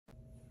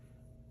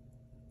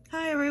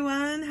Hi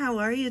everyone, how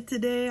are you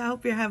today? I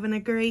hope you're having a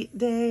great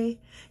day.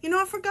 You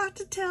know, I forgot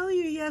to tell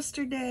you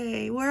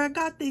yesterday where I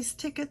got these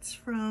tickets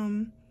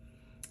from.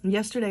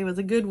 Yesterday was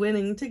a good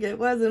winning ticket,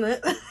 wasn't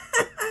it?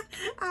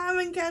 I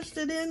haven't cashed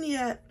it in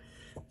yet.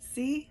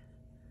 See?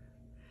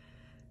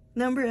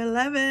 Number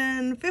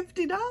 11,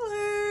 $50.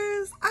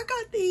 I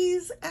got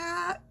these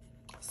at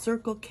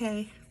Circle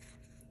K.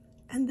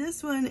 And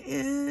this one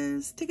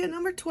is ticket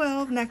number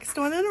 12, next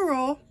one in a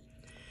row.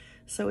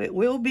 So it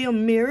will be a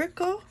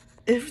miracle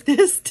if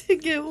this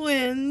ticket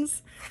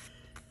wins.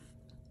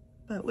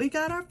 But we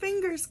got our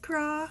fingers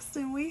crossed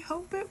and we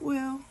hope it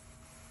will.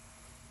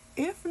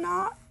 If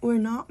not, we're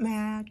not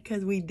mad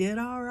because we did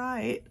all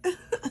right.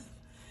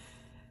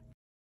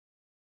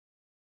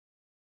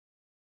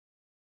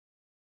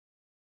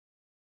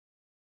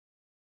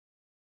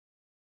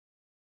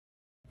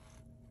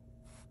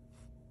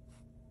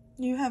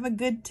 You have a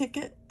good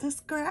ticket to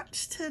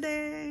scratch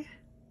today.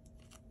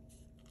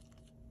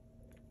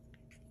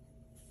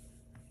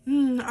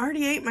 I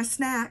already ate my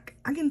snack.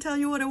 I can tell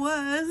you what it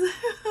was.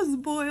 It was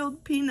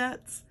boiled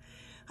peanuts.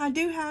 I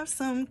do have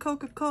some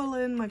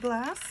Coca-Cola in my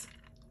glass.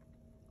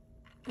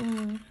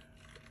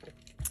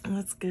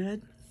 That's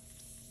good.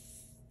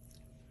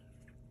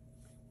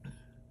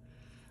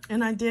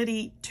 And I did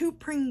eat 2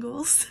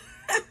 Pringles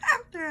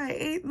after I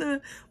ate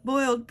the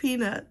boiled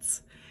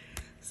peanuts.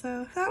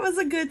 So that was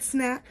a good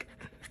snack.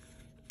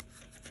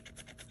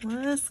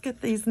 Let's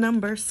get these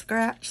numbers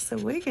scratched so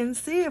we can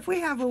see if we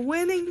have a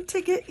winning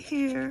ticket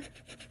here.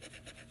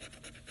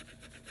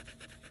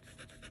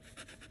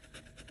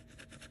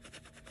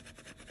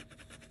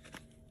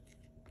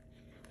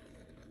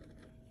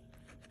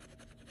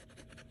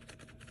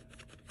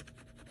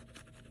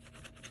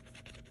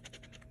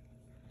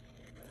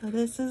 So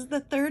this is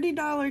the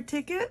 $30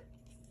 ticket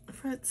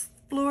for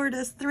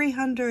Florida's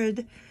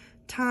 300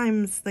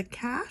 times the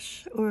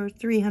cash, or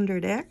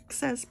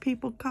 300X as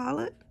people call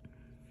it.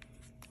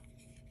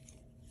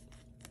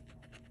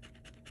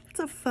 It's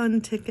a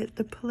fun ticket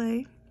to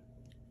play.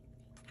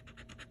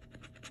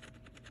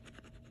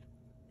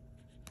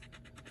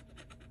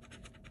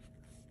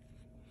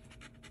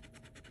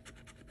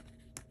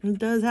 It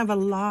does have a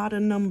lot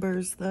of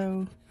numbers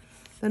though.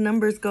 The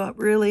numbers go up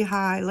really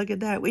high. Look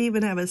at that. We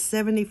even have a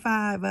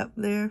 75 up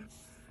there.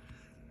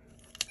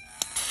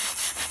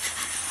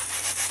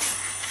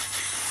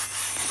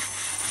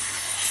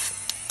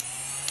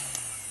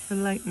 I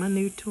like my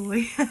new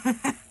toy.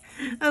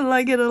 I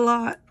like it a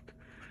lot.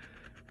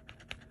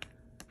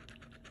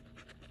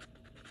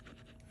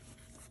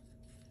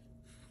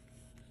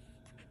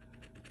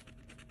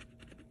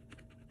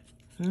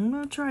 I'm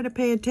going to try to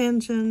pay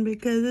attention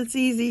because it's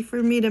easy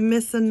for me to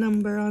miss a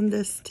number on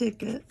this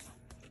ticket.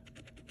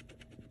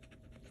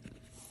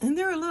 And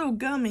they're a little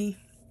gummy.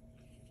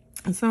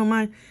 And so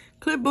my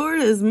clipboard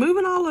is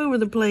moving all over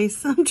the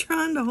place. I'm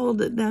trying to hold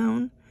it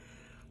down.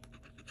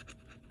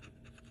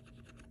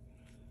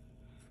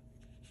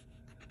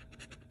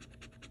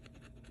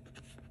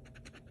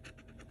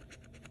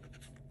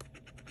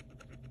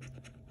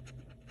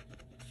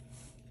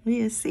 Do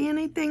you see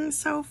anything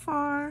so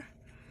far?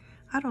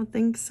 I don't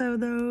think so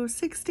though.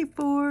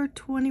 64,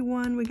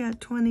 21, we got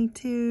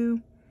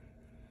 22,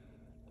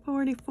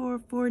 44,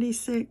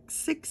 46,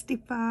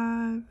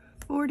 65,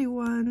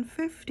 41,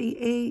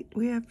 58,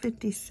 we have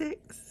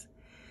 56,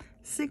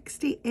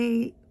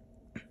 68,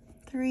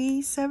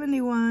 3,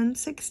 71,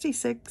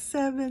 66,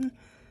 7,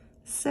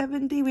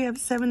 70, we have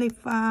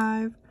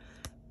 75,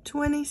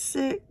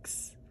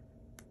 26,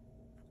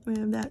 we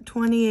have that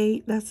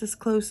 28, that's as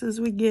close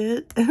as we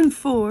get, and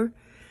 4.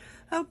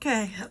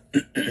 Okay,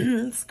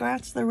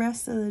 scratch the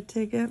rest of the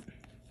ticket.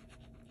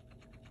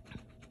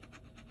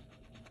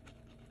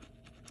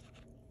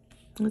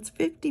 It's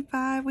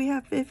 55, we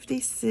have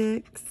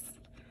 56.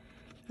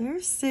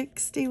 There's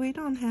 60, we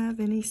don't have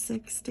any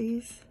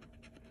 60s.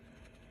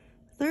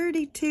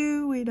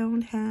 32, we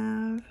don't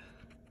have.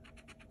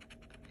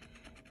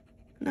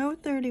 No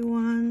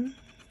 31.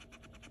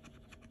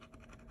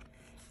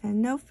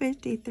 And no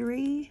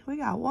 53. We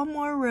got one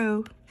more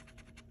row.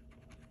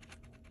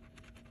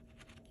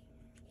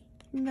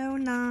 No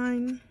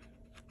 9,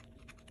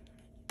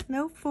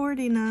 no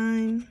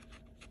 49,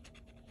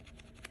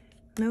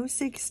 no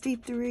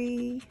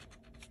 63,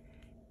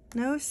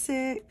 no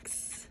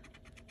 6,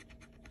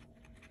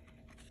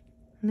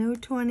 no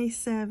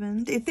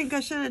 27. Do you think I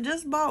should have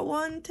just bought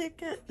 1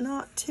 ticket,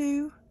 not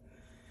 2?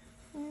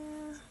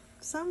 Yeah,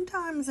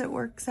 sometimes it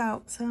works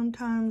out,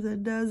 sometimes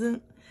it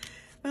doesn't.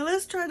 Well,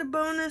 let's try the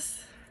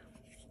bonus.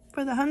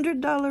 For the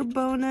 $100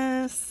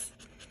 bonus,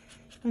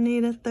 we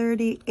need a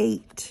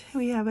 38.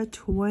 We have a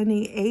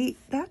 28.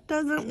 That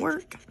doesn't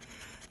work.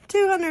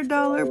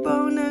 $200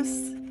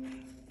 bonus,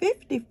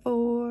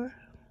 54.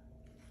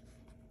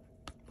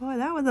 Boy,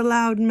 that was a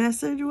loud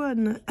message,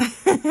 wasn't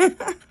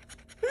it?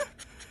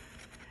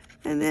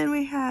 And then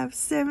we have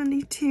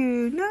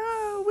 72.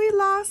 No, we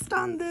lost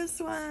on this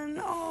one.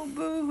 Oh,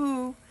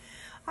 boo-hoo.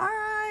 All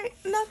right,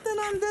 nothing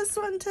on this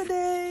one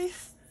today.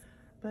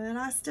 But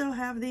I still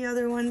have the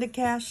other one to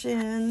cash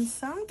in.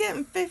 So I'm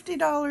getting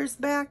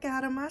 $50 back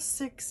out of my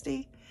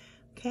 60.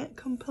 Can't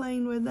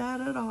complain with that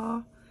at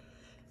all.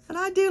 And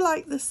I do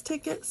like this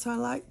ticket, so I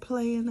like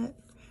playing it.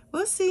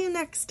 We'll see you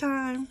next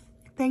time.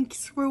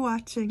 Thanks for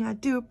watching. I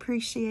do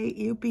appreciate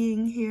you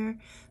being here.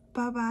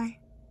 Bye-bye.